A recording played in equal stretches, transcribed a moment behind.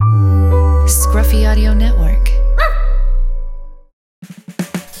Scruffy Audio Network.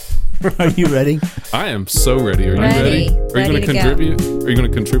 Are you ready? I am so ready. Are you ready? Are you going to contribute? Are you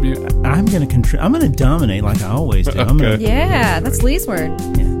going to contribute? I'm going to contribute. I'm going to dominate like I always do. Okay. Yeah, that's Lee's word.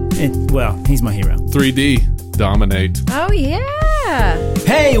 Yeah. Well, he's my hero. 3D, dominate. Oh, yeah.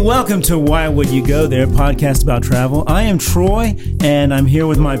 Hey, welcome to Why Would You Go There, podcast about travel. I am Troy, and I'm here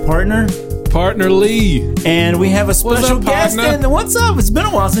with my partner Lee. And we have a special guest. And what's up? It's been a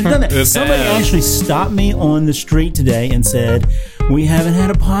while since we've done that. Somebody actually stopped me on the street today and said, "We haven't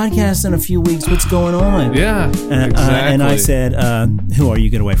had a podcast in a few weeks. What's going on?" Yeah, exactly. And I said, "Who are you?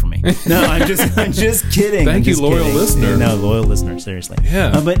 Get away from me!" No, I'm just kidding. Thank you, loyal listener. No, loyal listener. Seriously.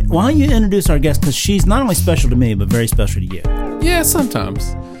 Yeah. But why don't you introduce our guest? Because she's not only special to me, but very special to you. Yeah,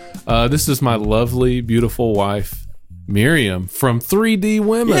 sometimes. This is my lovely, beautiful wife, Miriam from 3D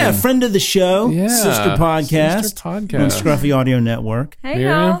Women. Yeah, friend of the show, Yeah, sister podcast, sister podcast. on Scruffy Audio Network. Hey,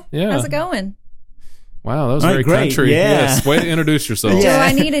 Miriam? y'all. Yeah. How's it going? Wow, that was All right, very great. country. Yeah. Yes, way to introduce yourself. Do Yeah.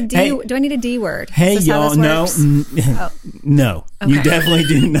 I need a D? Hey. Do I need a D word? Hey, Is this how y'all, this no, works? no, Okay. you definitely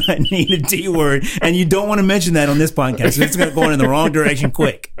do not need a D word, and you don't want to mention that on this podcast. It's going to go in the wrong direction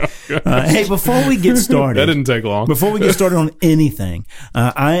quick. Hey, before we get started, That didn't take long. Before we get started on anything,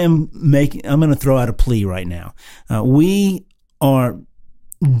 I'm going to throw out a plea right now. We are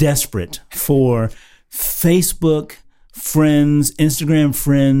desperate for Facebook friends, Instagram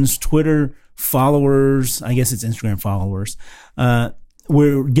friends, Twitter followers. I guess it's Instagram followers.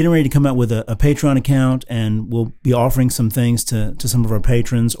 We're getting ready to come out with a Patreon account, and we'll be offering some things to some of our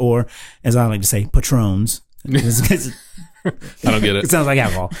patrons, or as I like to say, patrons. I don't get it. It sounds like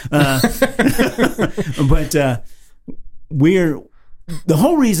alcohol. But the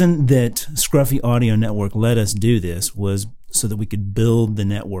whole reason that Scruffy Audio Network let us do this was so that we could build the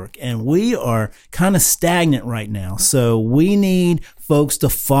network. And we are kind of stagnant right now. So we need folks to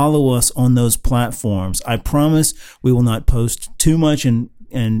follow us on those platforms. I promise we will not post too much and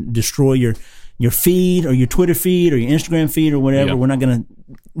destroy your feed or your Twitter feed or your Instagram feed or whatever. Yep. We're not going to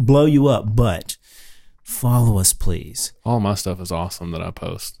blow you up, but follow us, please. All my stuff is awesome that I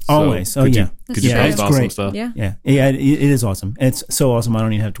post. Always. Could yeah. Could you Yeah, post it's awesome great. stuff? Yeah. Yeah, it is awesome. It's so awesome. I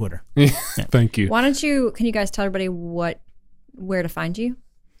don't even have Twitter. Thank you. Can you guys tell everybody where to find you?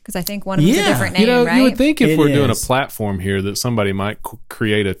 Because I think one of them's a different name, right? You would think if It we're doing a is. platform here that somebody might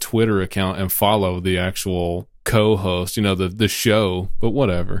create a Twitter account and follow the actual co-host, the show, but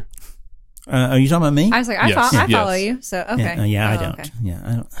whatever. Are you talking about me? I was like, I Yes. follow Yes. you, so okay. Yeah, I Oh, don't. okay. Yeah,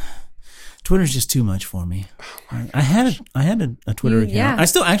 I don't. Twitter's just too much for me. I had a Twitter account. Yeah. I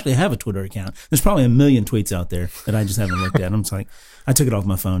still actually have a Twitter account. There's probably a million tweets out there that I just haven't looked at. I'm just like, I took it off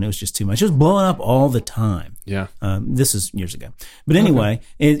my phone. It was just too much. It was blowing up all the time. Yeah. This is years ago. But anyway,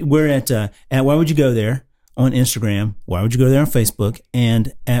 we're at Why Would You Go There on Instagram, Why Would You Go There on Facebook,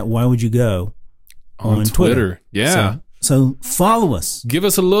 and at Why Would You Go on Twitter. Yeah. So follow us. Give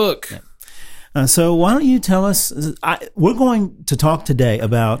us a look. So why don't you tell us, we're going to talk today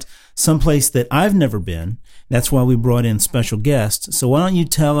about someplace that I've never been. That's why we brought in special guests. So why don't you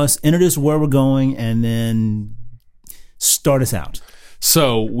tell us, introduce where we're going, and then start us out.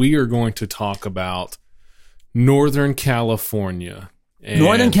 So we are going to talk about Northern California. And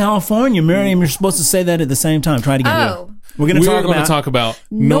Northern California. Miriam, you're supposed to say that at the same time. Try it again. Oh. We're going to talk about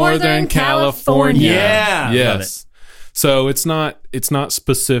Northern California. Yeah. Yes. So it's not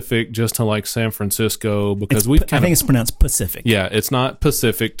specific just to like San Francisco because we I think it's pronounced Pacific. Yeah, it's not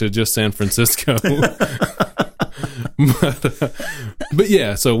Pacific to just San Francisco. but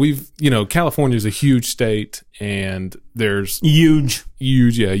yeah, so California is a huge state and there's huge.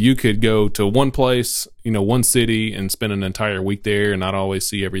 Yeah, you could go to one place, one city and spend an entire week there and not always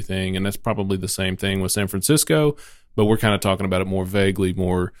see everything. And that's probably the same thing with San Francisco, but we're kind of talking about it more vaguely,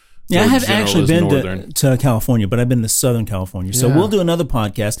 more. Yeah, I haven't actually been to to California, but I've been to Southern California. So we'll do another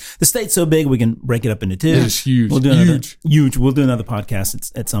podcast. The state's so big, we can break it up into two. It's huge. We'll do huge. We'll do another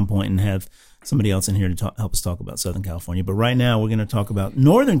podcast at some point and have somebody else in here to help us talk about Southern California. But right now, we're going to talk about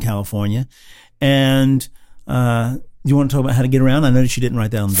Northern California. And you want to talk about how to get around? I noticed you didn't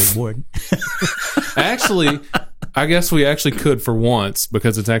write that on the big board. Actually, I guess we actually could for once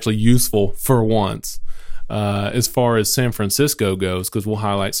because it's actually useful for once. As far as San Francisco goes, because we'll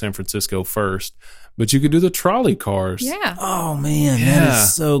highlight San Francisco first. But you could do the trolley cars. Yeah. Oh man, that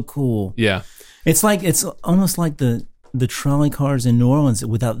is so cool. Yeah, it's almost like the trolley cars in New Orleans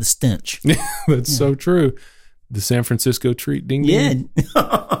without the stench. That's so true. The San Francisco treat, ding ding.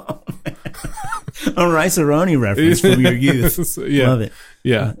 Yeah. A Rice-A-Roni reference from your youth. Yeah. Love it.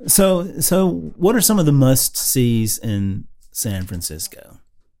 Yeah. So what are some of the must-sees in San Francisco?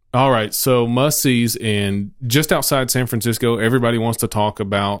 All right, so must-sees, and just outside San Francisco, everybody wants to talk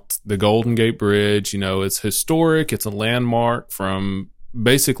about the Golden Gate Bridge. You know, it's historic. It's a landmark from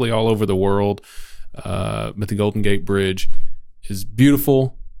basically all over the world. But the Golden Gate Bridge is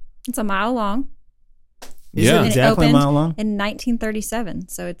beautiful. It's a mile long. Yeah, exactly a mile long. In 1937,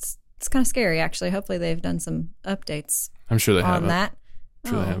 so it's kind of scary, actually. Hopefully they've done some updates. I'm sure they have on that.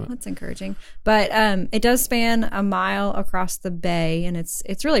 Sure they haven't. That's encouraging. But it does span a mile across the bay, and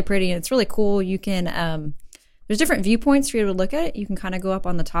it's really pretty and it's really cool. You can there's different viewpoints for you to look at it. You can kind of go up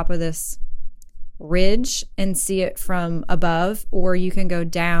on the top of this ridge and see it from above, or you can go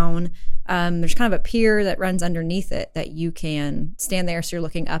down. There's kind of a pier that runs underneath it that you can stand there, so you're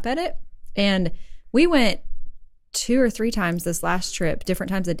looking up at it. And we went 2 or 3 times this last trip,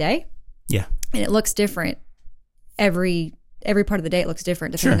 different times of day. Yeah, and it looks different every part of the day. It looks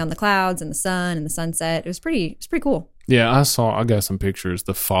different depending on the clouds and the sun and the sunset. It's pretty cool. Yeah, I got some pictures.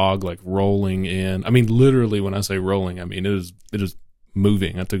 The fog like rolling in. I mean, literally, when I say rolling, I mean it is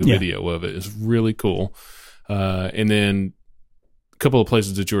moving. I took a video of it. It's really cool. And then a couple of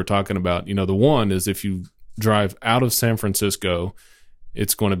places that you were talking about. You know, the one is if you drive out of San Francisco,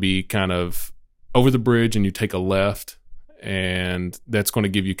 it's going to be kind of over the bridge, and you take a left, and that's going to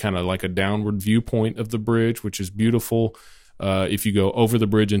give you kind of like a downward viewpoint of the bridge, which is beautiful. If you go over the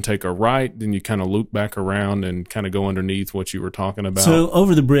bridge and take a right, then you kind of loop back around and kind of go underneath what you were talking about. So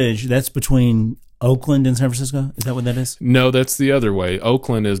over the bridge, that's between Oakland and San Francisco? Is that what that is? No, that's the other way.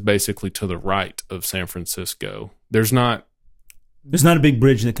 Oakland is basically to the right of San Francisco. There's not a big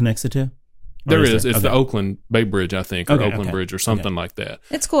bridge that connects the two? There is. It's the Oakland Bay Bridge, I think, or Oakland Bridge or something like that.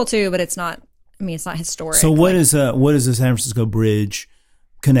 It's cool too, but it's not, I mean, it's not historic. So what is the San Francisco Bridge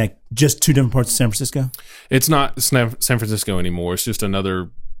connect? Just 2 different parts of San Francisco? It's not San Francisco anymore. It's just another...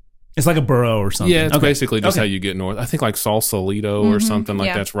 It's like a borough or something. Yeah, it's basically just how you get north. I think like Sausalito or something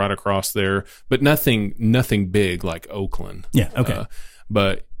like that's right across there. But nothing big like Oakland. Yeah, okay.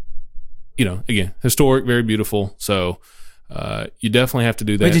 But, you know, again, historic, very beautiful. So you definitely have to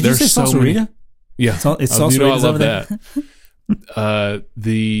do that. Wait, did you say Sausalito? Yeah. It's Sausalito. I love that.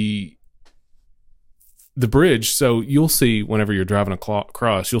 The bridge, so you'll see whenever you're driving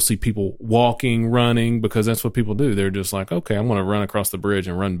across, you'll see people walking, running, because that's what people do. They're just like, okay, I'm going to run across the bridge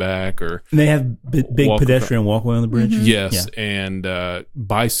and run back. Or and they have big pedestrian walkway on the bridge? Yes, and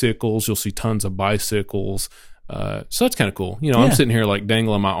bicycles. You'll see tons of bicycles. So that's kind of cool. You know, I'm sitting here like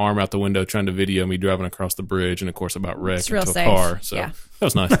dangling my arm out the window trying to video me driving across the bridge, and of course about wrecked into a car. So that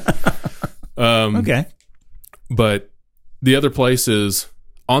was nice. Okay. But the other place is...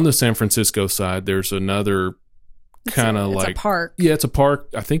 On the San Francisco side, there's another kind of like... It's a park. Yeah, it's a park.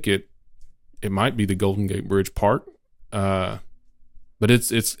 I think it might be the Golden Gate Bridge Park. But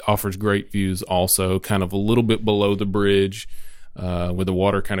it offers great views also, kind of a little bit below the bridge with the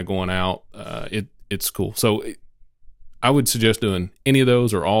water kind of going out. It's cool. So I would suggest doing any of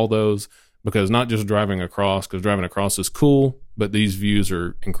those or all those, because not just driving across, because driving across is cool, but these views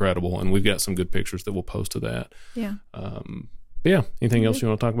are incredible. And we've got some good pictures that we'll post of that. Yeah. Yeah. Anything else you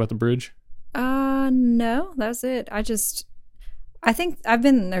want to talk about the bridge? No, that was it. I think I've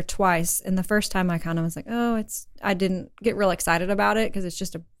been there twice, and the first time I kind of was like, I didn't get real excited about it because it's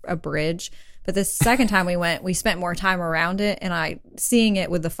just a bridge. But the second time we went, we spent more time around it, and seeing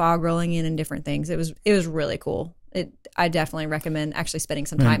it with the fog rolling in and different things, it was really cool. I definitely recommend actually spending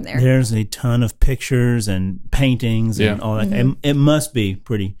some time there. There's a ton of pictures and paintings and all that. Mm-hmm. It must be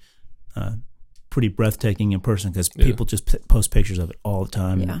pretty breathtaking in person, because people just post pictures of it all the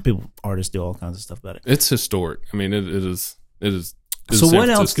time. Yeah. And artists do all kinds of stuff about it. It's historic. I mean, it is. So what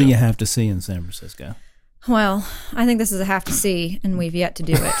else do you have to see in San Francisco? Well, I think this is a have to see, and we've yet to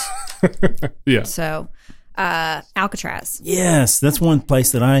do it. Yeah. So, Alcatraz. Yes, that's one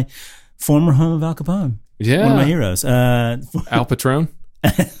place that former home of Al Capone. Yeah. One of my heroes. Al Patron.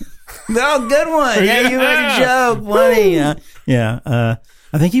 No, good one. Yeah, you made a joke. Funny. Yeah.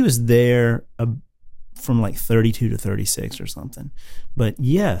 I think he was there from like 32 to 36 or something. But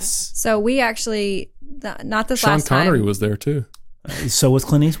yes. So we actually, not this Sean last time. Sean Connery was there too. So was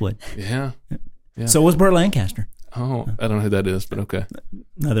Clint Eastwood. Yeah. So was Burt Lancaster. Oh, I don't know who that is, but okay.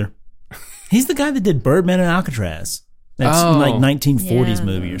 He's the guy that did Birdman and Alcatraz. That's like 1940s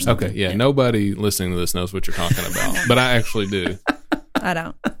movie or something. Okay, yeah. Nobody listening to this knows what you're talking about, but I actually do. I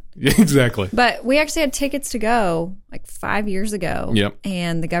don't. Yeah, exactly. But we actually had tickets to go like 5 years ago. Yep.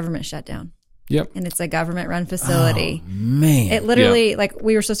 And the government shut down. Yep. And it's a government-run facility. Oh, man. It literally, like,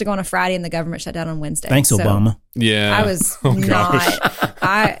 we were supposed to go on a Friday, and the government shut down on Wednesday. Thanks, Obama. Yeah. I was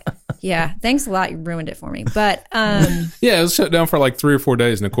thanks a lot. You ruined it for me. But yeah, it was shut down for like 3 or 4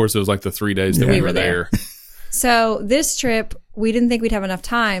 days, and of course, it was like the 3 days that we were there. So this trip, we didn't think we'd have enough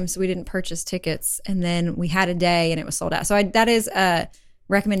time, so we didn't purchase tickets. And then we had a day and it was sold out. So that is a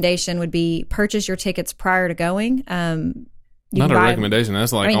recommendation would be purchase your tickets prior to going. Not a recommendation.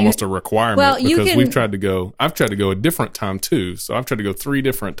 That's like almost a requirement because I've tried to go a different time too. So I've tried to go 3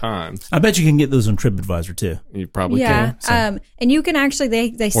 different times. I bet you can get those on TripAdvisor too. You probably can. So. And you can actually,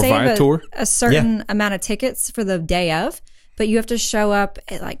 they save a certain amount of tickets for the day of, but you have to show up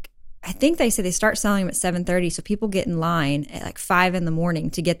at I think they say they start selling them at 7:30. So people get in line at 5 a.m.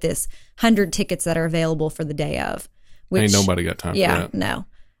 to get this 100 tickets that are available for the day of. Which, ain't nobody got time for that. No.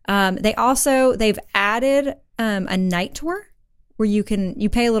 They've added a night tour where you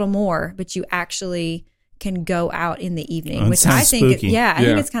pay a little more, but you actually can go out in the evening, which I think, think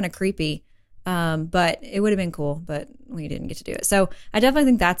it's kind of creepy. But it would have been cool, but we didn't get to do it. So I definitely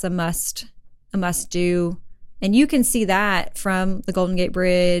think that's a must do. And you can see that from the Golden Gate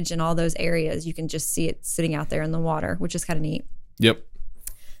Bridge and all those areas. You can just see it sitting out there in the water, which is kind of neat. Yep.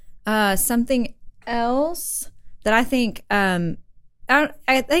 Something else that I think, I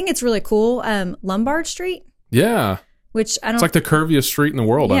think it's really cool. Lombard Street. Yeah. Which I don't. It's like the curviest street in the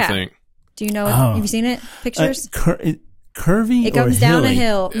world, I think. Do you know it? Have you seen it? Pictures? Curvy? It goes down a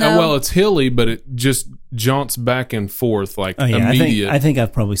hill. No. Well, it's hilly, but it just jaunts back and forth immediate. I think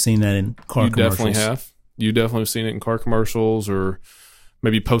I've probably seen that in car commercials. You definitely have. You definitely have seen it in car commercials or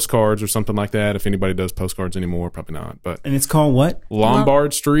maybe postcards or something like that. If anybody does postcards anymore, probably not. And it's called what?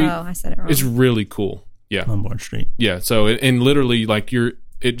 Lombard Street. Oh, I said it wrong. It's really cool. Yeah. Lombard Street. Yeah. So, and literally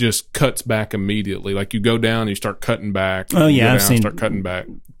it just cuts back immediately. Like you go down and you start cutting back. Oh, yeah. I've seen start cutting back.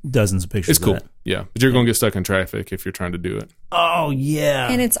 Dozens of pictures. It's cool. Of that. Yeah. But you're going to get stuck in traffic if you're trying to do it. Oh,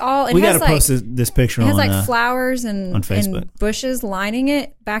 yeah. And it's all. We got to post this picture on Facebook. It has flowers and bushes lining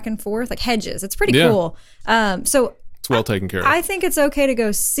it back and forth, like hedges. It's pretty cool. So it's well taken care of. I think it's okay to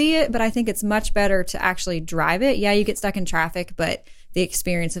go see it, but I think it's much better to actually drive it. Yeah, you get stuck in traffic, but the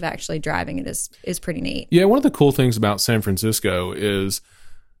experience of actually driving it is pretty neat. Yeah, one of the cool things about San Francisco is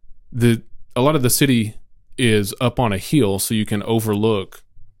a lot of the city is up on a hill, so you can overlook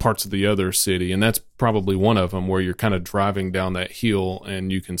parts of the other city, and that's probably one of them where you're kind of driving down that hill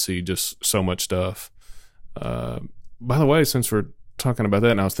and you can see just so much stuff. By the way, since we're talking about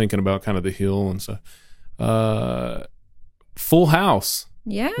that, and I was thinking about kind of the hill and stuff, Full House.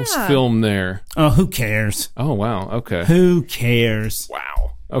 Yeah. Was filmed there. Oh, who cares? Oh, wow. Okay. Who cares?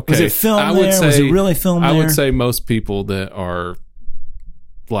 Wow. Okay. Was it filmed there? Was it really filmed there? I would say most people that are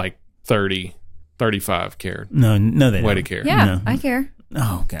like 30, 35 care. No, they don't. Way to care. Yeah, No. I care.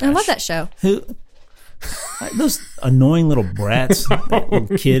 Oh, gosh. I love that show. Who? Those annoying little brats. That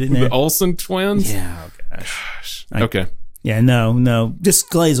little kid in there. The Olsen twins? Yeah, oh gosh. Okay. Yeah, no. Just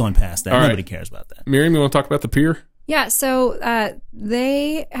glaze on past that. All Nobody right. cares about that. Miriam, you want to talk about the pier? Yeah, so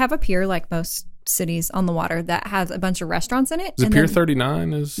they have a pier like most cities on the water that has a bunch of restaurants in it. Is it Pier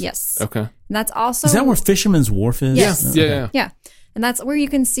 39? Yes. Okay. And that's also... Is that where Fisherman's Wharf is? Yes. Okay. Yeah. And that's where you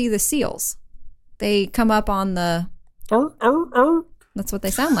can see the seals. They come up on the... That's what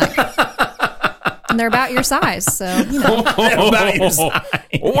they sound like. And they're about your size, so, you know. About your size.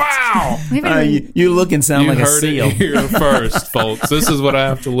 Wow. You look and sound like a seal. You heard it here first, folks. This is what I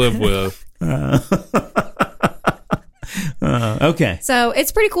have to live with. Okay. So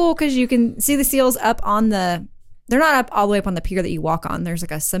it's pretty cool because you can see the seals up on the... They're not up all the way up on the pier that you walk on. There's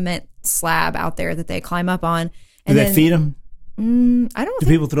like a cement slab out there that they climb up on. And Do they feed them? I don't Do think...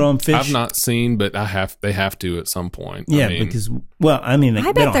 people throw them fish? I've not seen, but they have to at some point. Yeah, I because, they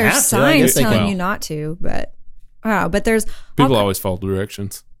bet don't there's have signs telling you not to, but there's... People always follow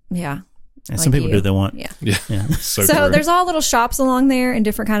directions. Yeah. And some people do what they want. Yeah. So there's all little shops along there and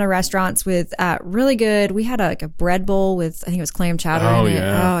different kind of restaurants with really good... We had a bread bowl with, I think it was clam chowder in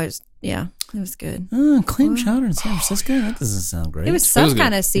it. Yeah. It was good. Clam chowder in San Francisco? That doesn't sound great. It was some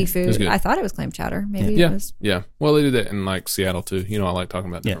kind of seafood. I thought it was clam chowder. Maybe it was. Yeah. Well, they do that in like Seattle too. You know, I like talking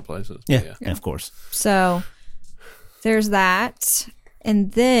about different places. Yeah, of course. So there's that.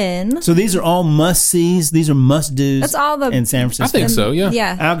 And then... So these are all must-sees? These are must-dos. That's all in San Francisco? I think so, yeah.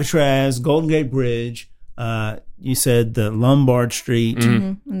 Yeah. Alcatraz, Golden Gate Bridge, you said the Lombard Street,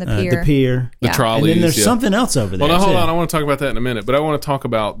 and the pier. The trolleys. And then there's something else over there. Well, no, hold on. I want to talk about that in a minute, but I want to talk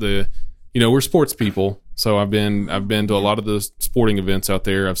about we're sports people, so I've been to a lot of the sporting events out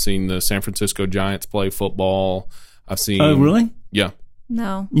there. I've seen the San Francisco Giants play football. I've seen... Oh, really? Yeah.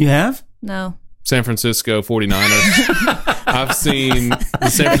 No. You have? No. San Francisco 49ers. I've seen the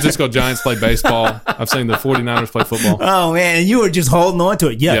San Francisco Giants play baseball. I've seen the 49ers play football. Oh, man. You were just holding on to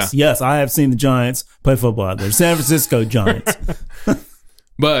it. Yes, I have seen the Giants play football out there. San Francisco Giants.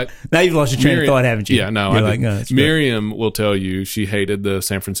 But now you've lost your train of thought, haven't you? Yeah, no. Miriam will tell you she hated the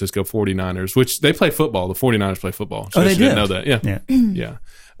San Francisco 49ers, which they play football. The 49ers play football. They didn't know that.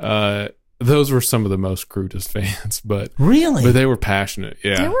 Yeah. Those were some of the most crudest fans, but really, but they were passionate.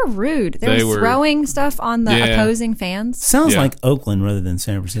 Yeah, they were rude. They were throwing stuff on the opposing fans. Sounds like Oakland rather than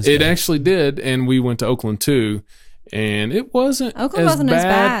San Francisco. It actually did, and we went to Oakland too, and it wasn't. Oakland wasn't as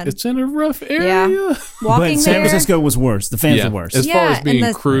bad. It's in a rough area. Yeah. But San Francisco was worse. The fans were worse. As far as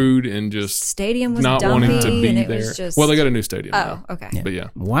being crude and just stadium was not dumpy, wanting to be and it there. was just, well, they got a new stadium. Oh, okay. But yeah,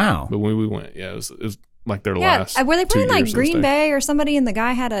 wow. But when we went, it was like their last. Were they playing 2 like years Green Bay or somebody, and the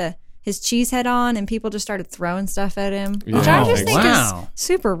guy had his cheese head on, and people just started throwing stuff at him, which I just think is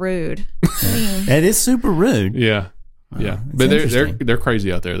super rude. That is super rude. Yeah, yeah. But they're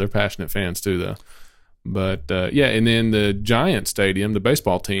crazy out there. They're passionate fans too, though. But and then the Giant Stadium, the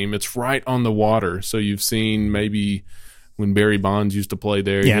baseball team, it's right on the water. So you've seen maybe when Barry Bonds used to play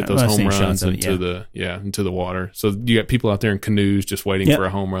there, you get those home runs into the water. So you got people out there in canoes just waiting for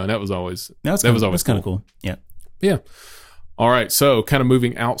a home run. That was always kind of cool. Yeah, yeah. All right, so kind of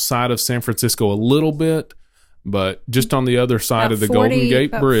moving outside of San Francisco a little bit, but just on the other side of the Golden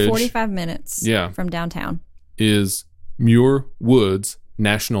Gate Bridge, 45 minutes from downtown, is Muir Woods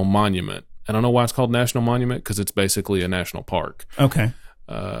National Monument. I don't know why it's called National Monument, because it's basically a national park. Okay.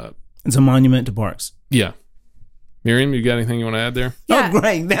 It's a monument to parks. Yeah. Miriam, you got anything you want to add there? Yeah. Oh,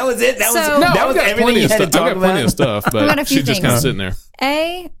 great. That was it. That was everything you had to talk about. I've got plenty of stuff, but she's just kind of sitting there.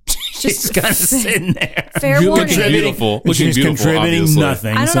 She's kind of sitting there. Fair warning. She's contributing obviously.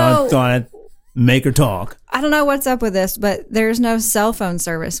 Nothing, so I thought I'd make her talk. I don't know what's up with this, but there's no cell phone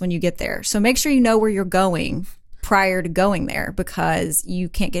service when you get there. So make sure you know where you're going prior to going there, because you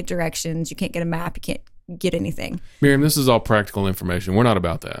can't get directions, you can't get a map, you can't get anything. Miriam, this is all practical information. We're not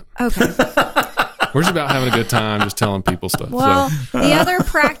about that. Okay. We're just about having a good time, just telling people stuff. Well, the other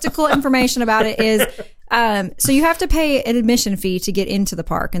practical information about it is, so you have to pay an admission fee to get into the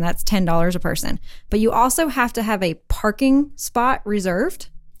park, and that's $10 a person. But you also have to have a parking spot reserved.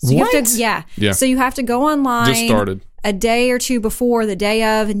 So you have to, yeah. So you have to go online. Just started. A day or two before the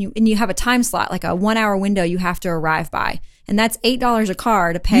day of, and you have a time slot, like a 1 hour window you have to arrive by. And that's $8 a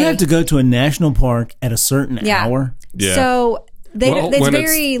car to pay. You have to go to a national park at a certain hour? Yeah. So it's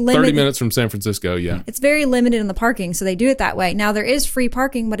very limited. 30 minutes from San Francisco, yeah. It's very limited in the parking, so they do it that way. Now, there is free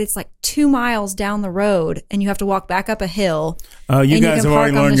parking, but it's like 2 miles down the road, and you have to walk back up a hill. Oh, you guys have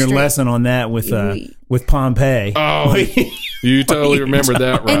already learned your lesson on that with Pompeii. Oh, you totally remember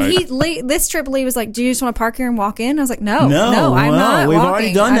that, right? And this trip, Lee was like, "Do you just want to park here and walk in?" I was like, "No, I'm not. We've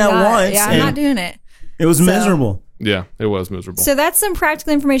already done that once. Yeah, I'm not doing it. It was miserable." Yeah, it was miserable. So that's some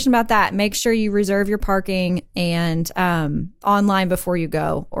practical information about that. Make sure you reserve your parking and online before you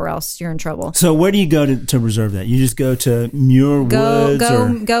go, or else you're in trouble. So where do you go to reserve that? You just go to Muir Woods?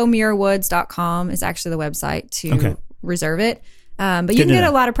 Go muirwoods.com is actually the website to reserve it. But you can get a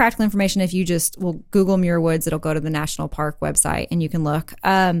lot of practical information if you just Google Muir Woods. It'll go to the National Park website, and you can look.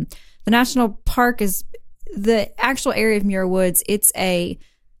 The National Park is the actual area of Muir Woods. It's a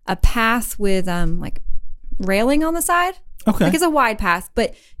path with like railing on the side. Okay. Like it's a wide path,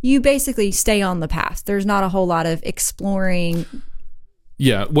 but you basically stay on the path. There's not a whole lot of exploring.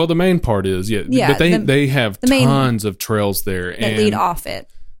 Yeah. Well, the main part is, but they have tons of trails there that lead off it.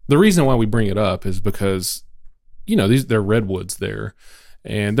 The reason why we bring it up is because, they're redwoods there,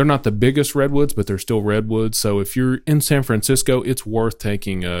 and they're not the biggest redwoods, but they're still redwoods. So if you're in San Francisco, it's worth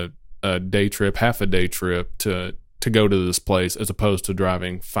taking a day trip, half a day trip to go to this place, as opposed to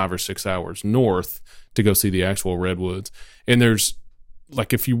driving 5 or 6 hours north to go see the actual redwoods. And there's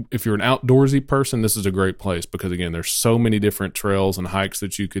like, if you're an outdoorsy person, this is a great place, because again, there's so many different trails and hikes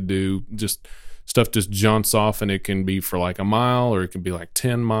that you could do. Just stuff just jaunts off, and it can be for like a mile, or it can be like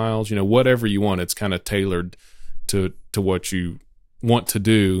 10 miles, whatever you want. It's kind of tailored to what you want to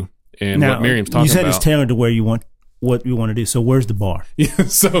do. And now, what Miriam's talking about. You said it's tailored to where you want what you want to do. So where's the bar? Yeah,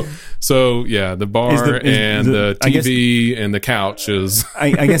 so yeah, the bar and the TV and the couch is.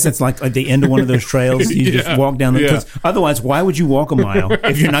 I guess it's like at the end of one of those trails. You just walk down the. Yeah. Otherwise, why would you walk a mile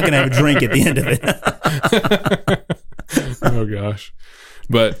if you're not going to have a drink at the end of it? Oh gosh,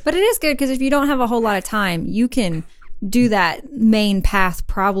 but it is good, because if you don't have a whole lot of time, you can do that main path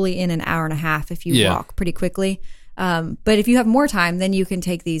probably in an hour and a half if you walk pretty quickly. But if you have more time, then you can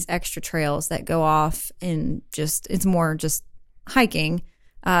take these extra trails that go off, and it's more just hiking.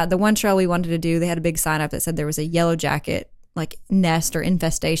 The one trail we wanted to do, they had a big sign up that said there was a yellow jacket like nest or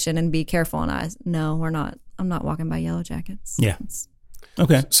infestation, and be careful. And no, we're not. I'm not walking by yellow jackets. Yeah.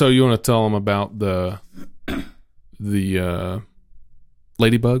 Okay. So you want to tell them about the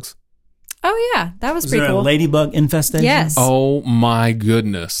ladybugs? Oh yeah, that was Was pretty there cool. a ladybug infestation? Yes. Oh my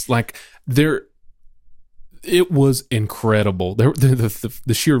goodness! Like it was incredible.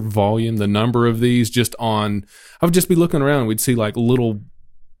 The sheer volume, the number of these. I would just be looking around, and we'd see like little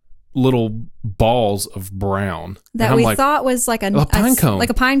balls of brown that we thought was like a pine cone, like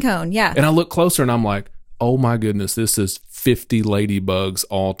a pine cone. Yeah. And I look closer, and I'm like, oh my goodness, this is 50 ladybugs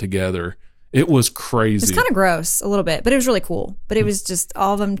all together. It was crazy. It's kind of gross a little bit, but it was really cool. But it was just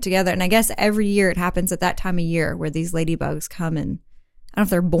all of them together. And I guess every year it happens at that time of year where these ladybugs come, and I don't know if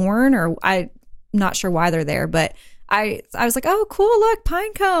they're born or I'm not sure why they're there, but I was like, oh, cool, look,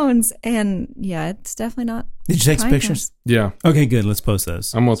 pine cones. And yeah, it's definitely not. Did you take some pictures? Cones. Yeah. Okay, good. Let's post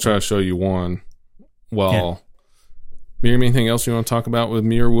those. I'm going to try to show you one. Well, Miriam, anything else you want to talk about with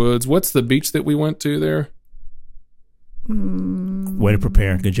Muir Woods? What's the beach that we went to there? Way to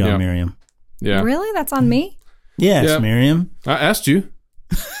prepare. Good job, Miriam. Yeah. Really? That's on me? Yes, Miriam. I asked you.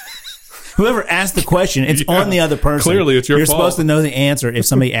 Whoever asked the question, it's on the other person. Clearly, it's your You're fault. supposed to know the answer if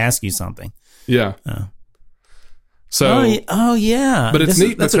somebody asks you something. Yeah. So. Oh yeah. But it's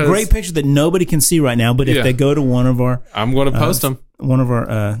neat. That's a great picture that nobody can see right now. But if they go to one of our, I'm going to post them. One of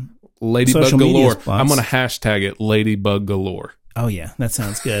our Ladybug social media galore. spots. I'm going to hashtag it Ladybug galore. Oh yeah, that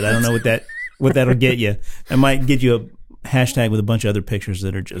sounds good. I don't know what that'll get you. It might get you a hashtag with a bunch of other pictures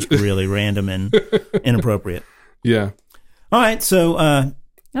that are just really random and inappropriate. Yeah. All right. So It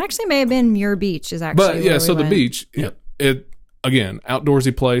actually may have been Muir Beach is actually But yeah, where so we the went. beach, it again,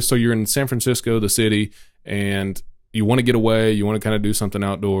 outdoorsy place. So you're in San Francisco, the city, and you want to get away. You want to kind of do something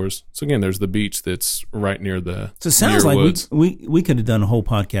outdoors. So again, there's the beach that's right near the. So it sounds Muir like Woods. we could have done a whole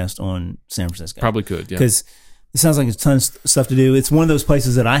podcast on San Francisco. Probably could, yeah. Because it sounds like there's tons of stuff to do. It's one of those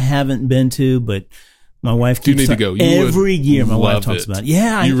places that I haven't been to, but my wife keeps You need to go. You every would year. My wife love talks it. about it.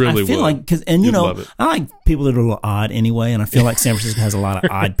 Yeah, You really I feel would. like and You'd love it. I like people that are a little odd anyway, and I feel like San Francisco has a lot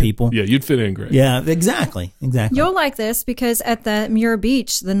of odd people. Yeah, you'd fit in great. Yeah, exactly. You'll like this because at the Muir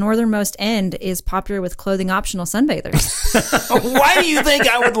Beach, the northernmost end is popular with clothing optional sunbathers. Why do you think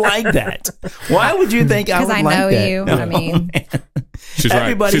I would like that? Why would you think I would Because like I know that? you. I mean, She's right.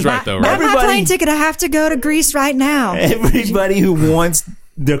 Everybody- She's right, though, buy right? my plane ticket. I have to go to Greece right now. Everybody who wants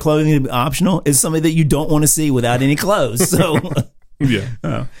their clothing to be optional is somebody that you don't want to see without any clothes. So,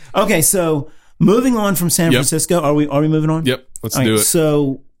 Yeah. okay. So moving on from San Yep. Francisco, are we moving on? Yep. Let's All do right, it.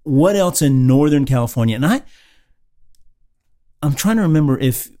 So what else in Northern California? And I'm trying to remember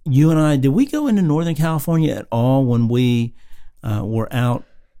if you and I, did we go into Northern California at all when we were out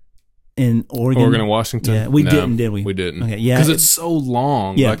in Oregon? Oregon and Washington? Yeah, we No, did we? We didn't. Okay, yeah. Because it's so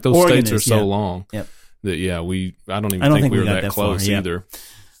long. Yeah, Like those Oregon states are is, so yeah. long. Yep. That, I don't even think we were got that close far, yeah. either.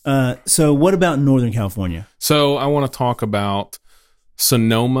 So what about Northern California? So I want to talk about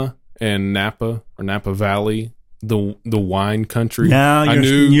Sonoma and Napa Valley, the wine country. Now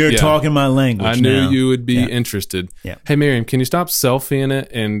you're talking my language. I knew now. you would be interested. Yeah. Hey, Miriam, can you stop selfieing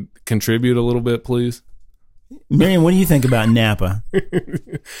it and contribute a little bit, please? Miriam, what do you think about Napa?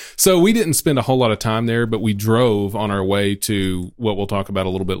 So we didn't spend a whole lot of time there, but we drove on our way to what we'll talk about a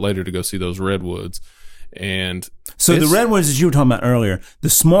little bit later to go see those redwoods. And so the redwoods that you were talking about earlier, the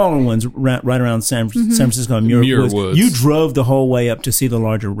smaller ones right around San Francisco and Muir Woods, you drove the whole way up to see the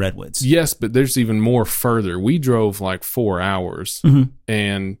larger redwoods. Yes, but there's even more further. We drove like 4 hours,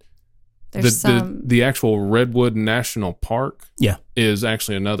 and the actual Redwood National Park is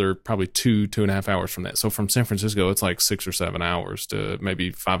actually another probably 2.5 hours from that. So from San Francisco, it's like 6 or 7 hours to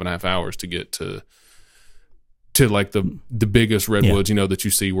maybe 5.5 hours to get to like the biggest redwoods, that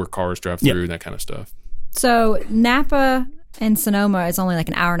you see where cars drive through and that kind of stuff. So Napa and Sonoma is only like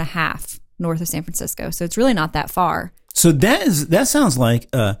an hour and a half north of San Francisco, so it's really not that far. So that sounds like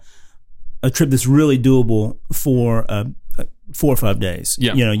a trip that's really doable for 4 or 5 days.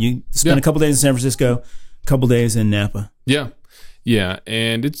 Yeah. You spend a couple days in San Francisco, a couple days in Napa. Yeah,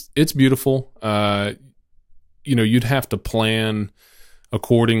 and it's beautiful. You'd have to plan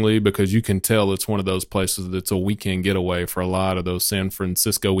accordingly because you can tell it's one of those places that's a weekend getaway for a lot of those San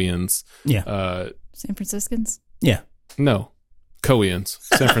Franciscoians. Yeah. San Franciscans? Yeah. No. Coians.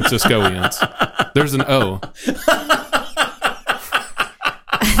 San Franciscoians. There's an O.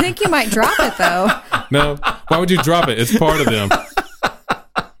 I think you might drop it, though. No. Why would you drop it? It's part of them.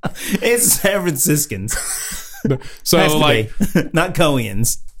 It's San Franciscans. So, has to like... be. Not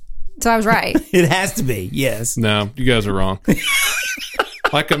Coians. So I was right. It has to be, yes. No, you guys are wrong.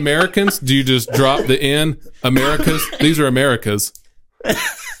 Like Americans, do you just drop the N? Americas? These are Americas.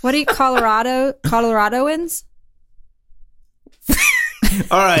 What are you, Coloradoans?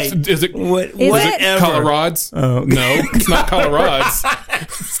 All right. Is it whatever. Colorads? Oh, no, it's not Colorads.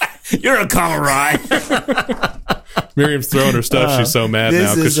 You're a Colorado. Miriam's throwing her stuff. She's so mad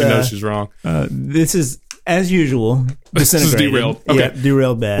now because she knows she's wrong. This is, as usual, this is derailed. Okay. Yeah,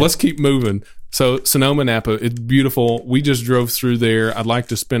 derailed bad. Let's keep moving. So Sonoma, Napa, it's beautiful. We just drove through there. I'd like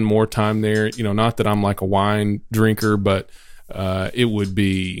to spend more time there. You know, not that I'm like a wine drinker, but it would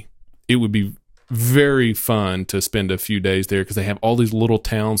be very fun to spend a few days there because they have all these little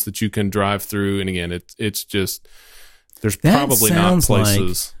towns that you can drive through. And again, it's just, there's probably not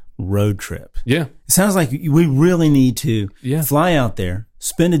places. Like road trip. Yeah. It sounds like we really need to fly out there,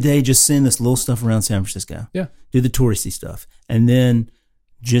 spend a day just seeing this little stuff around San Francisco. Yeah. Do the touristy stuff. And then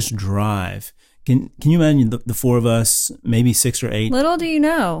just drive. Can you imagine the four of us, maybe 6 or 8? Little do you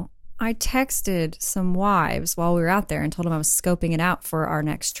know, I texted some wives while we were out there and told them I was scoping it out for our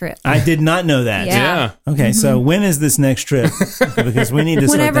next trip. I did not know that. Yeah. Okay, so when is this next trip? Because we need to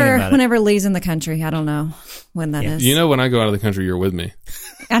start thinking about it. Whenever Lee's in the country. I don't know when that is. You know, when I go out of the country, you're with me.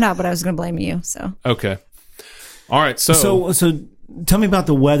 I know, but I was going to blame you. So okay. All right. So tell me about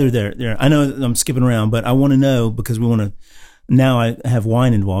the weather there. I know I'm skipping around, but I want to know because we want to. Now I have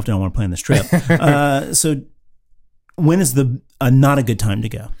wine involved and I want to plan this trip. So when is not a good time to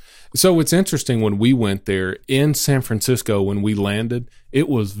go? So it's interesting when we went there in San Francisco, when we landed, it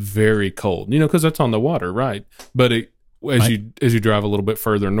was very cold, you know, because that's on the water, right? But as you drive a little bit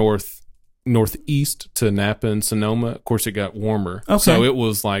further northeast to Napa and Sonoma, of course, it got warmer. Okay. So it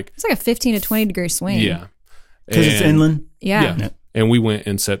was like... It's like a 15 to 20 degree swing. Yeah. Because it's inland? Yeah. And we went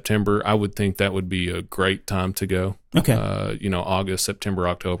in September. I would think that would be a great time to go. Okay. You know, August, September,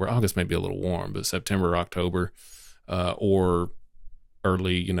 October. August may be a little warm, but September, October, or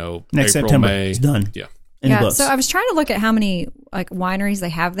early, you know, next April, September. May. It's done. Yeah. So I was trying to look at how many like wineries they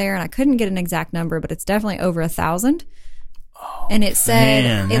have there, and I couldn't get an exact number, but it's definitely over 1,000. And it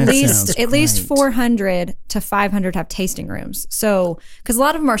said at least 400 to 500 have tasting rooms. So because a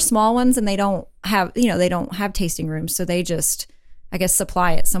lot of them are small ones, and they don't have tasting rooms, so they just, I guess,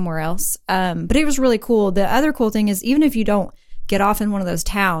 supply it somewhere else. But it was really cool. The other cool thing is, even if you don't get off in one of those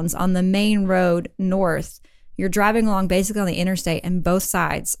towns, on the main road north, you're driving along basically on the interstate, and both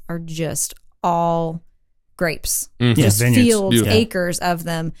sides are just all grapes. Mm-hmm. Just fields, acres of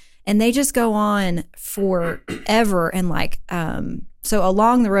them. And they just go on forever. And like, so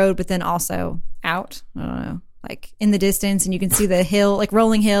along the road, but then also out, I don't know, like in the distance, and you can see the hill, like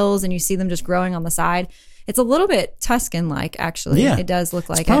rolling hills, and you see them just growing on the side. It's a little bit Tuscan-like, actually. Yeah. It does look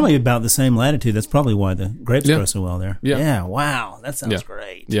like it's probably about the same latitude. That's probably why the grapes grow so well there. Yeah. Wow. That sounds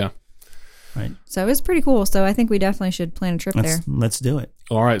great. Yeah. Right. So it's pretty cool. So I think we definitely should plan a trip there. Let's do it.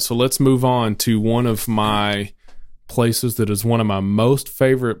 All right. So let's move on to one of my places that is one of my most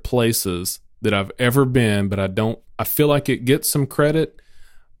favorite places that I've ever been, but I feel like it gets some credit,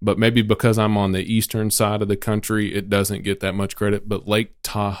 but maybe because I'm on the eastern side of the country, it doesn't get that much credit, but Lake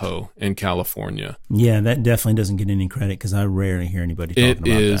Tahoe in California. Yeah, that definitely doesn't get any credit because I rarely hear anybody talking about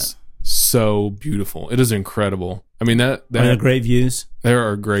that. It is so beautiful. It is incredible. I mean, are there great views? There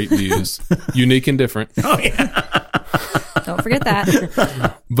are great views. Unique and different. Oh, yeah. Don't forget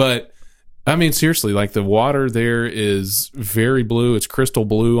that. But I mean, seriously, like the water there is very blue. It's crystal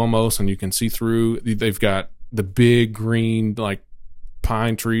blue almost, and you can see through. They've got the big green, like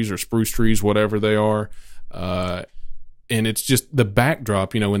pine trees or spruce trees, whatever they are. And it's just the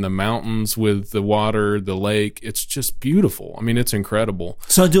backdrop, you know, in the mountains with the water, the lake. It's just beautiful. I mean, it's incredible.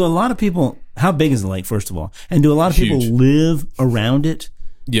 So do a lot of people, how big is the lake, first of all? And do a lot of people live around it?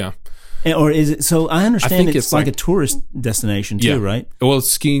 Yeah. Or is it, so I understand it's like a tourist destination too, right? Well, it's a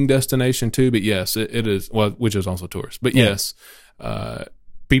skiing destination too, but yes, it is, well, which is also tourist. But yes,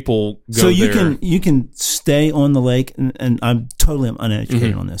 people go there. So you can stay on the lake, and I'm totally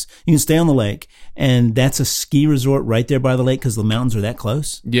uneducated on this. You can stay on the lake, and that's a ski resort right there by the lake because the mountains are that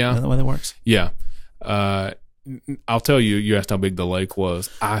close? Yeah. Is that the way that works? Yeah. I'll tell you, you asked how big the lake was.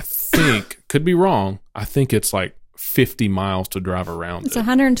 I think, could be wrong, I think it's like 50 miles to drive around. It's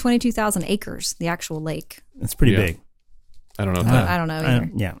 122,000 acres, the actual lake. That's pretty big. I don't know. I don't know either. I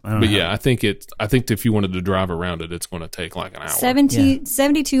don't but know. Yeah, I think if you wanted to drive around it, it's going to take like an hour.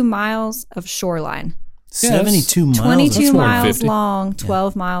 72 miles of shoreline. 72 miles. 22 miles long,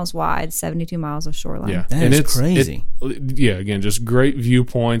 12 miles wide, 72 miles of shoreline. Yeah, that is crazy. Again, just great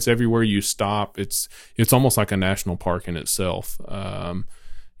viewpoints everywhere you stop. It's almost like a national park in itself.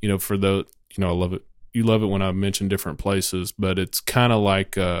 You know, for the, you know, I love it. You love it when I mention different places, but it's kind of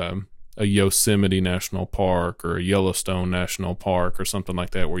like a Yosemite National Park or a Yellowstone National Park or something like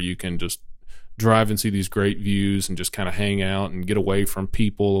that, where you can just drive and see these great views and just kind of hang out and get away from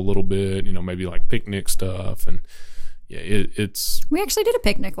people a little bit, you know, maybe like picnic stuff. And it's We actually did a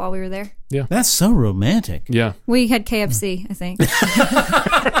picnic while we were there. yeah. That's so romantic. Yeah. We had KFC, I think.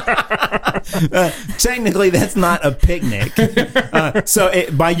 Technically, that's not a picnic.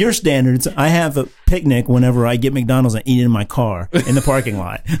 By your standards, I have a picnic whenever I get McDonald's and eat it in my car in the parking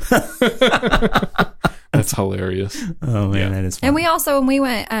lot. That's hilarious. Oh, man, that is fun. And we also, when we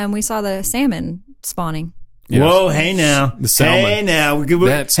went, we saw the salmon spawning. Yes. Whoa, hey now. The salmon. Hey now.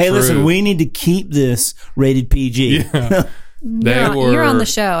 That's hey, listen, true. we need to keep this rated PG. Yeah. You're on the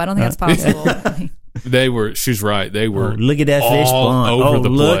show. I don't think that's possible. She's right. They were look at that fish spawn. over the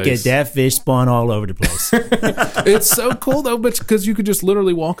look place. at that fish spawn all over the place. It's so cool though, but because you could just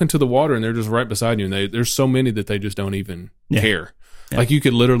literally walk into the water and they're just right beside you, and there's so many that they just don't even care. Yeah. Like you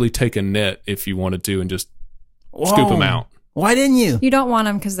could literally take a net if you wanted to and just scoop them out. Why didn't you? You don't want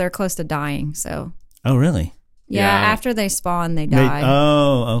them because they're close to dying. So. Oh, really? Yeah, after they spawn, they die.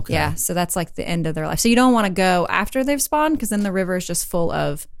 Oh, okay. Yeah, so that's like the end of their life. So you don't want to go after they've spawned because then the river is just full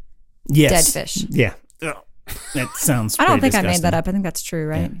of dead fish. Yeah. Oh, that sounds I don't think disgusting. I made that up. I think that's true,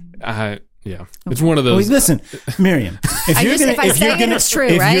 right? Yeah. It's one of those. Well, listen, Miriam, if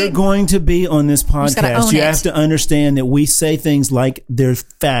you're going to be on this podcast, you have to understand that we say things like they're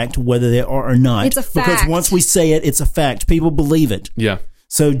fact, whether they are or not. It's a fact. Because once we say it, it's a fact. People believe it. Yeah.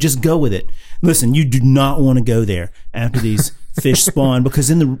 So just go with it. Listen, you do not want to go there after these fish spawn because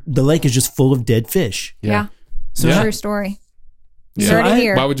then the lake is just full of dead fish. Yeah. So true story.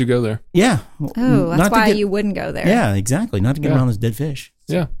 Yeah. Why would you go there? Yeah. Oh, that's why you wouldn't go there. Yeah, exactly. Not to get around those dead fish.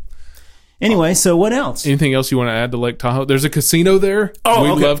 Yeah. Anyway, so what else? Anything else you want to add to Lake Tahoe? There's a casino there. Oh,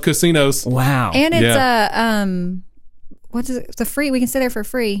 we love casinos. Wow. And it's what is it? It's a free. We can stay there for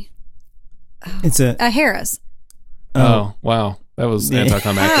free. It's a Harrah's. Oh, wow. That was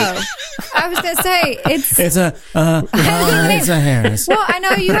anticlimactic. I was going to say, it's a Harris. Well, I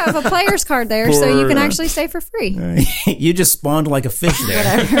know you have a player's card there, so you can actually stay for free. You just spawned like a fish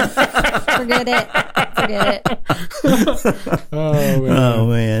there. Forget it. Oh,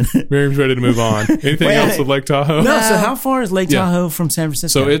 man. Miriam's ready to move on. Anything else with Lake Tahoe? No, so how far is Lake Tahoe from San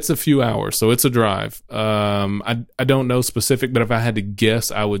Francisco? So it's a few hours, so it's a drive. I don't know specific, but if I had to guess,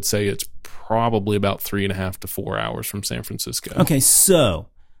 I would say it's probably about 3.5 to 4 hours from San Francisco. Okay, so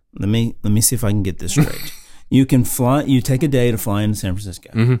let me see if I can get this straight. You can fly. You take a day to fly into San Francisco.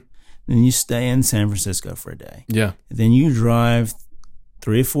 Mm-hmm. Then you stay in San Francisco for a day. Yeah. Then you drive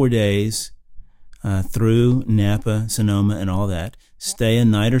 3 or 4 days through Napa, Sonoma, and all that. Stay a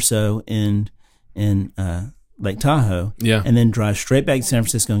night or so in Lake Tahoe. Yeah. And then drive straight back to San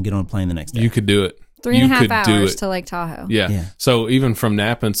Francisco and get on a plane the next day. You could do it. 3.5 hours to Lake Tahoe. Yeah. So even from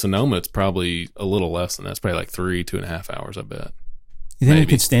Napa and Sonoma, it's probably a little less than that. It's probably like 2.5 hours, I bet. You think we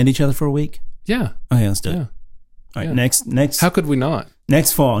could stand each other for a week? Yeah. Okay, let's do it. Yeah. All right, next. How could we not?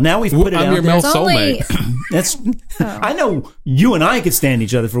 Next fall. Now we've put it out I'm your there. male soulmate. I know you and I could stand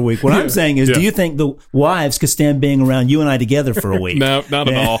each other for a week. What I'm saying is, do you think the wives could stand being around you and I together for a week? No, not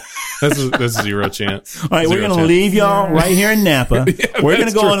at all. This is zero chance. All right, we're going to leave y'all right here in Napa. We're going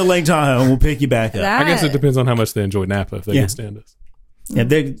to go on to Lake Tahoe and we'll pick you back up. I guess it depends on how much they enjoy Napa if they can stand us. Yeah,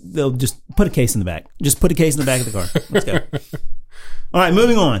 they'll just put a case in the back. Just put a case in the back of the car. Let's go. All right,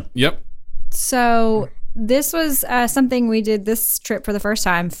 moving on. Yep. So this was something we did this trip for the first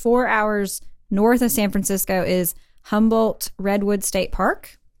time. 4 hours north of San Francisco is Humboldt Redwood State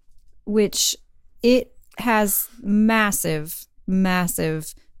Park, which it has massive,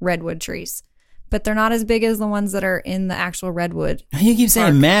 massive redwood trees. But they're not as big as the ones that are in the actual redwood. You keep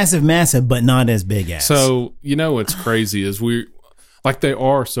saying massive, massive, but not as big as. So, what's crazy is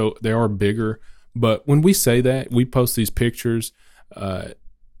they are bigger. But when we say that, we post these pictures,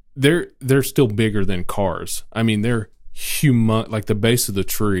 they're still bigger than cars. I mean, they're humongous. Like the base of the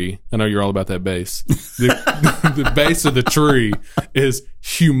tree. I know you're all about that base. The base of the tree is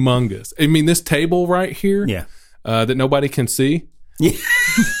humongous. I mean, this table right here, that nobody can see. Yeah.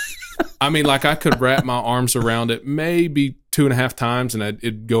 I mean, like I could wrap my arms around it maybe 2.5 times, and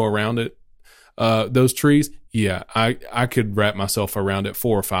it'd go around it. Those trees, I could wrap myself around it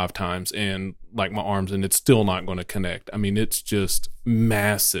 4 or 5 times, and like my arms, and it's still not going to connect. I mean, it's just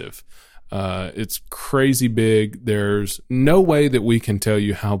massive. It's crazy big. There's no way that we can tell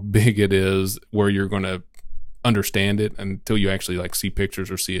you how big it is where you're going to understand it until you actually like see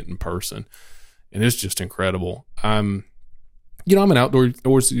pictures or see it in person. And it's just incredible. I'm an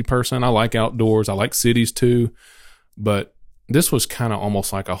outdoorsy person. I like outdoors. I like cities too, but this was kind of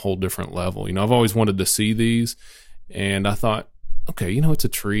almost like a whole different level. I've always wanted to see these, and I thought, okay, it's a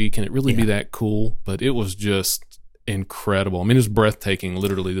tree. Can it really be that cool? But it was just incredible. I mean, it was breathtaking,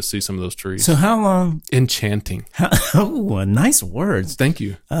 literally, to see some of those trees. So how long? Enchanting. Nice words. Thank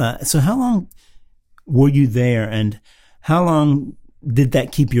you. So how long were you there? And how long did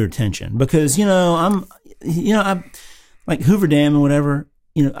that keep your attention? Because, I'm like Hoover Dam and whatever,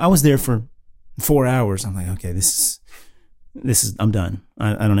 I was there for 4 hours. I'm like, okay, this is, I'm done.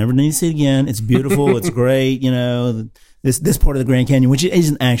 I don't ever need to see it again. It's beautiful. It's great. This part of the Grand Canyon, which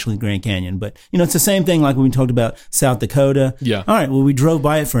isn't actually the Grand Canyon, but it's the same thing like when we talked about South Dakota. Yeah. All right. Well, we drove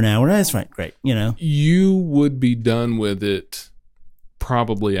by it for an hour. That's right. Great. You would be done with it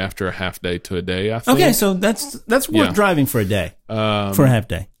probably after a half day to a day, I think. Okay. So that's worth driving for a day, for a half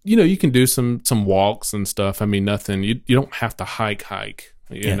day. You can do some walks and stuff. I mean, nothing, you don't have to hike,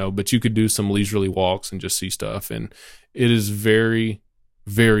 but you could do some leisurely walks and just see stuff. And it is very,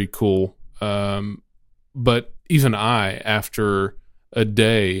 very cool. But even after a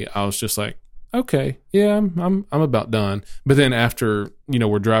day, I was just like, okay, yeah, I'm about done. But then after,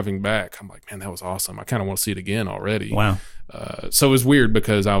 we're driving back, I'm like, man, that was awesome. I kind of want to see it again already. Wow. So it was weird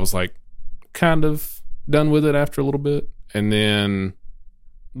because I was like kind of done with it after a little bit. And then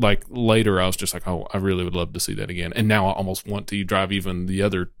like later I was just like, oh, I really would love to see that again. And now I almost want to drive even the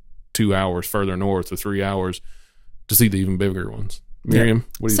other 2 hours further north or 3 hours to see the even bigger ones. Miriam,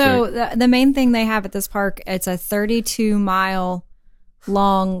 what do you think? So the main thing they have at this park, it's a 32-mile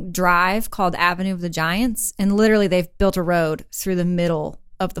long drive called Avenue of the Giants, and literally they've built a road through the middle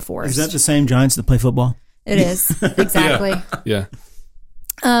of the forest. Is that the same Giants that play football? It is, exactly. Yeah.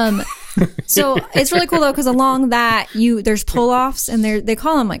 So it's really cool though, because along that there's pull-offs, and they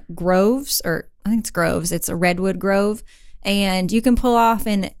call them like groves, or I think it's groves. It's a redwood grove. And you can pull off.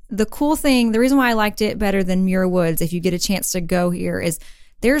 And the cool thing, the reason why I liked it better than Muir Woods, if you get a chance to go here, is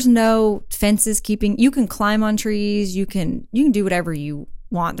there's no fences keeping. You can climb on trees. You can do whatever you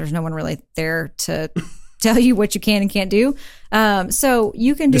want. There's no one really there to tell you what you can and can't do. So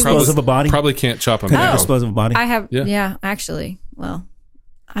you can dispose of a body. Probably can't chop them down. Dispose of a body. I have. Yeah, actually. Well,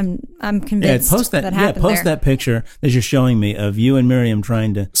 I'm convinced post that happened post there. that picture that you're showing me of you and Miriam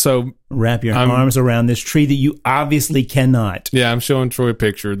trying to wrap your arms around this tree that you obviously cannot. Yeah, I'm showing Troy a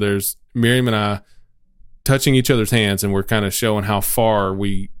picture. There's Miriam and I touching each other's hands, and we're kind of showing how far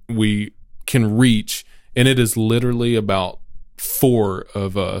we can reach. And it is literally about 4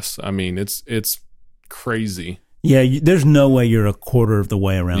 of us. I mean, it's crazy. Yeah, there's no way you're a quarter of the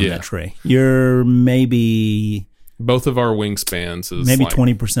way around that tree. You're maybe... Both of our wingspans is maybe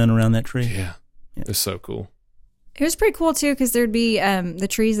 20% around that tree. Yeah. It's so cool. It was pretty cool too, because there'd be the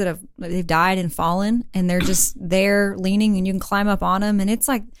trees that they've died and fallen, and they're just there leaning, and you can climb up on them, and it's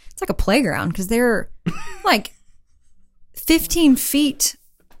like a playground, because they're like 15 feet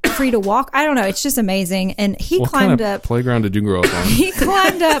free to walk. I don't know. It's just amazing. And what climbed kind of up. Playground did you grow up on? He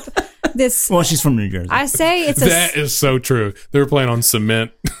climbed up this. Well, she's from New Jersey. I say it's that is so true. They were playing on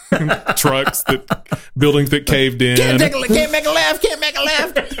cement trucks, buildings that caved in. Can't make a left.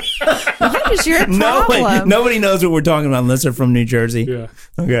 What is your problem? Nobody knows what we're talking about unless they're from New Jersey. Yeah.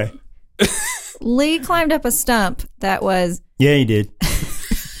 Okay. Lee climbed up a stump that was. Yeah, he did.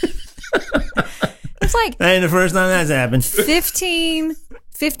 It's like. That ain't the first time that's happened.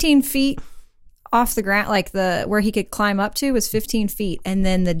 15 feet off the ground, like where he could climb up to was 15 feet, and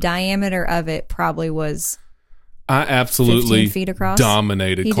then the diameter of it probably was. I absolutely 15 feet across.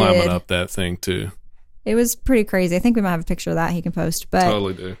 Dominated climbing up that thing too. It was pretty crazy. I think we might have a picture of that he can post. But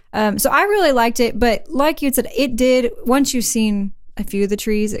totally do. So I really liked it, but like you said, it did. Once you've seen a few of the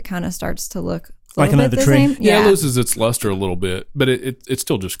trees, it kind of starts to look like another tree. Same. Yeah, it loses its luster a little bit, but it's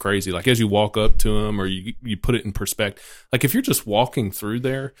still just crazy. Like as you walk up to them, or you put it in perspective. Like if you're just walking through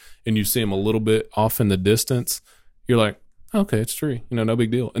there and you see them a little bit off in the distance, you're like, okay, it's a tree, no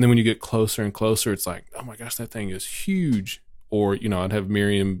big deal. And then when you get closer and closer, it's like, oh my gosh, that thing is huge. Or I'd have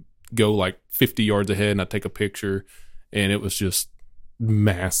Miriam go like 50 yards ahead, and I'd take a picture, and it was just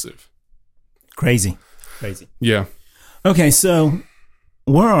massive, crazy. Yeah. Okay, so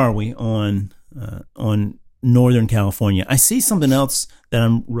where are we on Northern California? I see something else that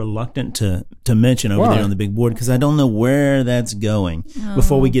I'm reluctant to mention over there on the big board, because I don't know where that's going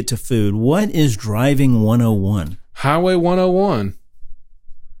before we get to food. What is Driving 101? Highway 101.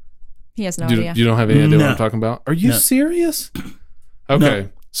 He has no idea. You don't have any idea what I'm talking about? Are you serious? Okay,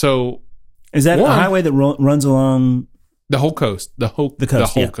 so is that a highway that runs along the whole coast? The whole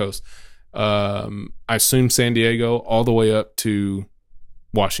coast. I assume San Diego all the way up to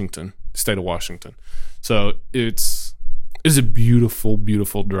Washington, state of Washington. So it's a beautiful,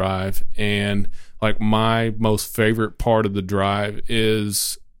 beautiful drive, and like my most favorite part of the drive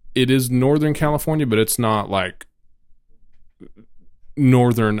is Northern California, but it's not like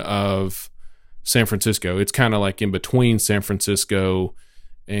northern of San Francisco. It's kind of like in between San Francisco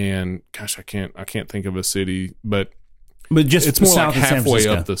and gosh, I can't think of a city, but just it's more south like halfway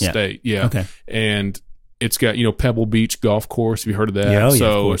of up the state. Yeah. Okay. And It's got, Pebble Beach Golf Course. Have you heard of that? Yeah, of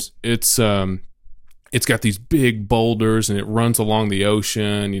so course. it's got these big boulders and it runs along the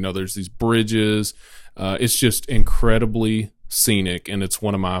ocean. There's these bridges. It's just incredibly scenic, and it's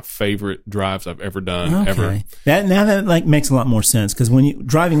one of my favorite drives I've ever done. Ever. That makes a lot more sense, because when you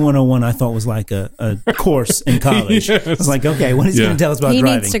driving 101, I thought was like a course in college. Yes. I was like, okay, what is he going to tell us about he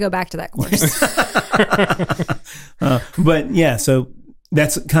driving? He needs to go back to that course. But yeah, so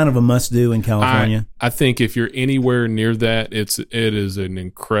that's kind of a must do in California. I think if you're anywhere near that, it is an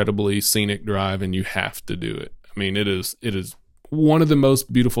incredibly scenic drive, and you have to do it. I mean, it is one of the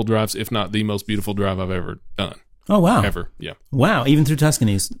most beautiful drives, if not the most beautiful drive I've ever done. Oh, wow. Ever, yeah. Wow, even through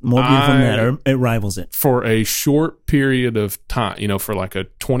Tuscany's more beautiful than that, or it rivals it. For a short period of time, for like a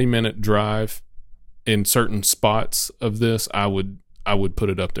 20-minute drive in certain spots of this, I would put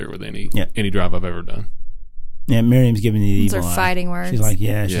it up there with any drive I've ever done. Yeah, Miriam's giving you the Those evil are eye. fighting words. She's like,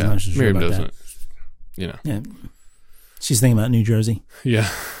 she's not so sure Miriam about doesn't, that. Yeah. She's thinking about New Jersey. Yeah,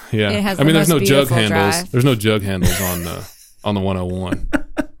 yeah. It has I mean, the there's no most jug beautiful handles. drive. There's no jug handles on the 101.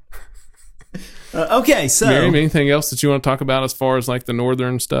 Okay, so Miriam, anything else that you want to talk about as far as like the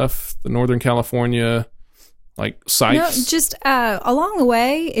northern stuff, the Northern California, like sites? No, just along the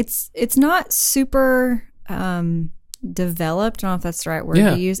way, it's not super developed. I don't know if that's the right word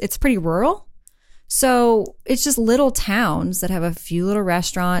to use. It's pretty rural. So it's just little towns that have a few little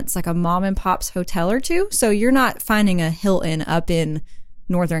restaurants, like a mom and pop's hotel or two. So you're not finding a Hilton up in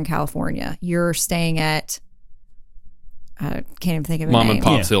Northern California. You're staying at, I can't even think of a Mom name. and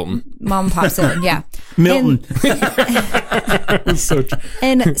Pop's Hilton. Mom and Pop's Hilton, yeah. Milton.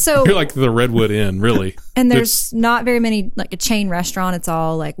 And so You're like the Redwood Inn, really. And there's not very many, like a chain restaurant. It's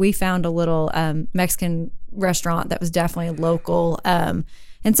all like, we found a little Mexican restaurant that was definitely local.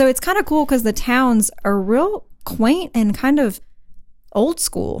 And so it's kind of cool because the towns are real quaint and kind of old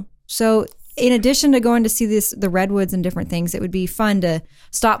school. So in addition to going to see the redwoods and different things, it would be fun to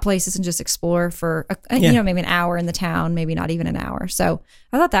stop places and just explore for maybe an hour in the town, maybe not even an hour. So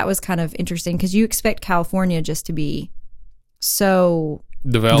I thought that was kind of interesting, because you expect California just to be so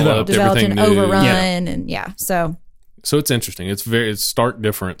developed everything and new. overrun, and so it's interesting. It's stark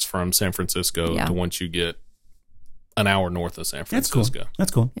difference from San Francisco to once you get an hour north of San Francisco. That's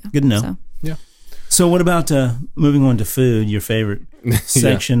cool. Yeah. Good to know. So. Yeah. So what about moving on to food, your favorite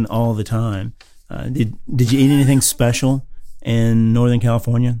section all the time? Did you eat anything special in Northern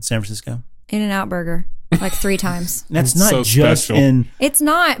California, San Francisco? In-N-Out Burger, like 3 times. That's not so just special. in It's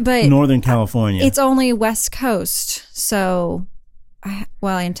not, but Northern California. it's only West Coast. So,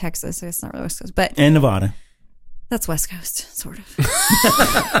 in Texas, it's not really West Coast, but and Nevada. that's West Coast, sort of.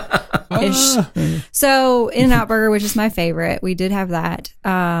 Ish. So, In-N-Out Burger, which is my favorite, we did have that.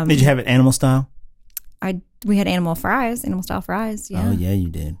 Did you have it animal style? We had animal style fries. Yeah. Oh yeah, you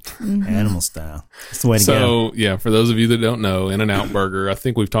did. Animal style. That's the way to go. So for those of you that don't know, In-N-Out Burger, I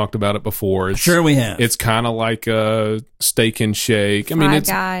think we've talked about it before. Sure we have. It's kind of like a steak and shake. I mean, it's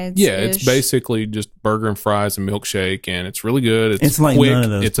it's basically just burger and fries and milkshake, and it's really good. It's like quick. none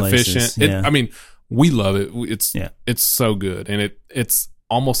of those it's places. efficient. Yeah. I mean, we love it. It's so good, and it's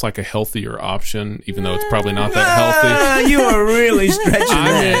almost like a healthier option, even though it's probably not that healthy. You are really stretching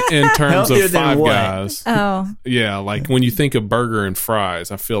that. I mean, in terms Healthier of than Five what? Guys. Oh. Yeah, like when you think of burger and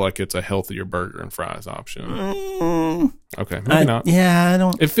fries, I feel like it's a healthier burger and fries option. Okay, maybe not. Yeah, I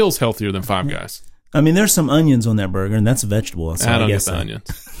don't. It feels healthier than Five Guys. I mean, there's some onions on that burger, and that's a vegetable. So I don't guess get the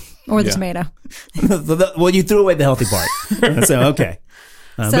onions. Or the tomato. Well, you threw away the healthy part. So, okay.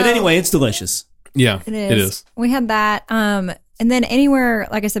 But anyway, it's delicious. Yeah, It is. it is. We had that. And then anywhere,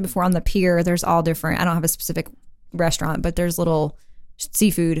 like I said before, on the pier, there's all different. I don't have a specific restaurant, but there's little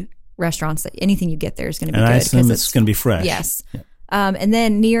seafood restaurants that anything you get there is going to be And good. I assume it's going to be fresh. Yes. Yeah. And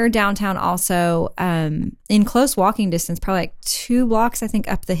then near downtown also, in close walking distance, probably like 2 blocks, I think,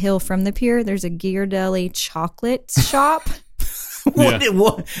 up the hill from the pier, there's a Ghirardelli chocolate shop. What?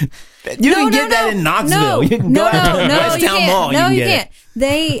 You can get that in Knoxville. You can go out to West Town Mall. No, you get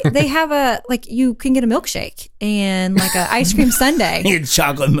can't. They have you can get a milkshake and like an ice cream sundae. Your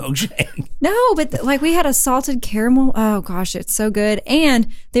chocolate milkshake. No, but we had a salted caramel. Oh gosh, it's so good. And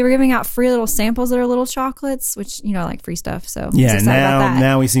they were giving out free little samples that are little chocolates, which like free stuff. So I'm Yeah, excited about that.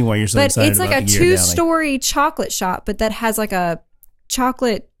 now we see why you're so But excited. it's like about a the Ghirardelli. 2-story chocolate shop, but that has like a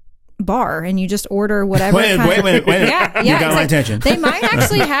chocolate bar, and you just order whatever. Wait a minute. Yeah, You got my attention. They might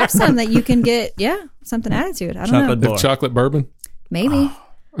actually have some that you can get. Yeah, something added to it. I don't Chocolate know. bar. Chocolate bourbon? Maybe.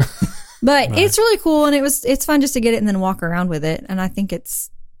 But it's really cool, and it's fun just to get it and then walk around with it. And I think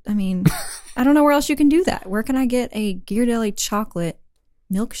I don't know where else you can do that. Where can I get a Ghirardelli chocolate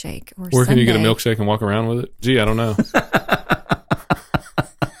milkshake or Where can you get a sundae? milkshake and walk around with it? Gee, I don't know.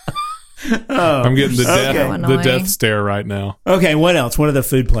 I'm getting the Okay. death stare right now. Okay, what else? What are the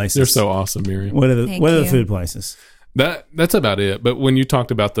food places? They're so awesome, Miriam. What are the Thank What are the you. food places? That's about it. But when you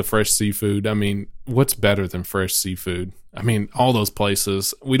talked about the fresh seafood, I mean, what's better than fresh seafood? I mean, all those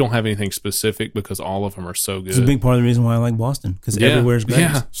places, we don't have anything specific because all of them are so good. It's a big part of the reason why I like Boston, because everywhere's great.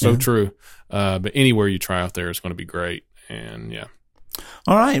 Yeah, so true. But anywhere you try out there is going to be great. And yeah.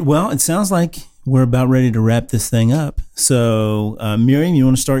 All right. Well, it sounds like we're about ready to wrap this thing up. So, Miriam, you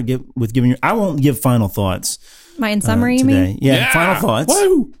want to start with giving your... I won't give final thoughts. My in summary, you today. mean? Yeah, final thoughts.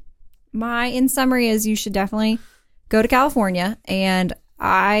 Woo! My in summary is you should definitely go to California, and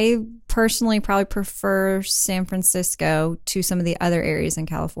I personally probably prefer San Francisco to some of the other areas in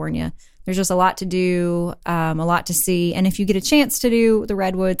California. There's just a lot to do, a lot to see, and if you get a chance to do the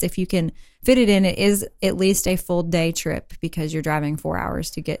redwoods, if you can fit it in, it is at least a full day trip because you're driving 4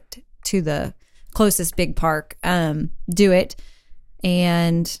 hours to get to the closest big park. Do it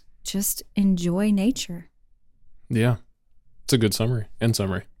and just enjoy nature. Yeah, it's a good summary.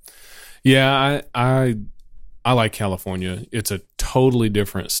 Yeah, I like California. It's a totally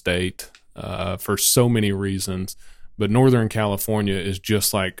different state for so many reasons. But Northern California is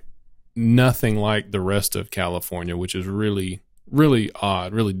just like nothing like the rest of California, which is really, really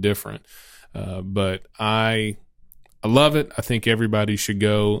odd, really different. But I love it. I think everybody should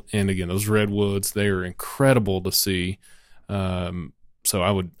go. And again, those redwoods, they are incredible to see. So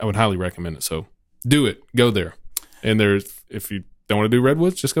I would highly recommend it. So do it. Go there. And if you don't want to do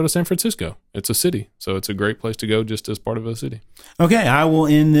redwoods, just go to San Francisco. It's a city, so it's a great place to go just as part of a city. Okay, I will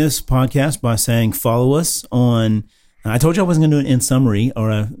end this podcast by saying follow us on... I told you I wasn't going to do an in summary or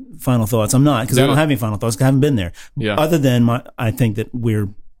a final thoughts. I'm not, because I don't have any final thoughts because I haven't been there. Yeah. Other than I think that we're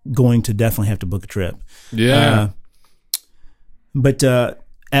going to definitely have to book a trip. Yeah. But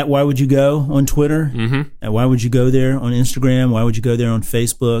at Why Would You Go on Twitter, at Why Would You Go there on Instagram, Why Would You Go there on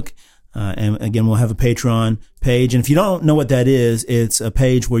Facebook, and again, we'll have a Patreon page. And if you don't know what that is, it's a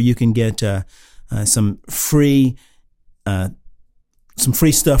page where you can get some free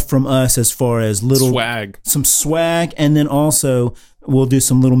stuff from us as far as some swag, and then also we'll do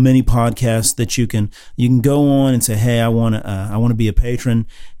some little mini podcasts that you can go on and say, hey, I want to be a patron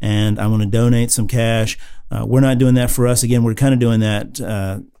and I want to donate some cash. We're not doing that for us. Again, we're kind of doing that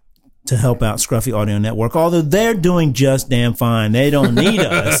to help out Scruffy Audio Network, although they're doing just damn fine. They don't need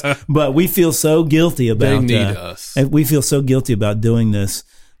us, but we feel so guilty about they need us. We feel so guilty about doing this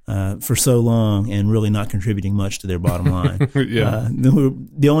for so long and really not contributing much to their bottom line. Yeah.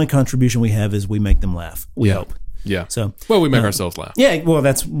 The only contribution we have is we make them laugh. We hope. Yeah. So, well, we make ourselves laugh. Yeah. Well,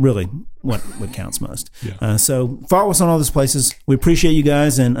 that's really what counts most. Yeah. So follow us on all these places. We appreciate you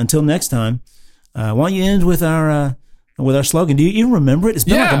guys. And until next time, why don't you end with our slogan? Do you even remember it? It's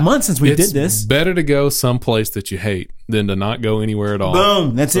been like a month since we did this. It's better to go someplace that you hate than to not go anywhere at all.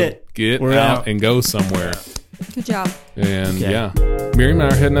 Boom. That's it. We're out and go somewhere. Good job. And Miriam and I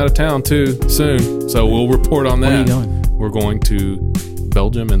are heading out of town too soon, so we'll report on that. Where are you going? We're going to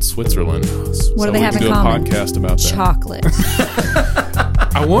Belgium and Switzerland. What do they have in Do common? a podcast about that. Chocolate.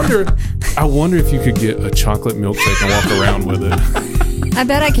 I wonder if you could get a chocolate milkshake and walk around with it. I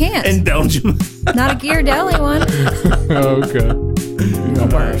bet I can't. In Belgium. Not a Ghirardelli one. Okay. The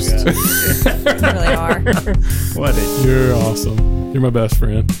worst. You really are. You're awesome. You're my best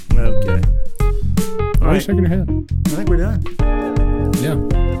friend. Okay. Why are you shaking your head? I think we're done. Yeah.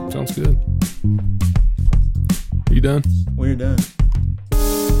 Sounds good. You done? We're done.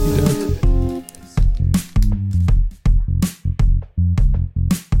 You done?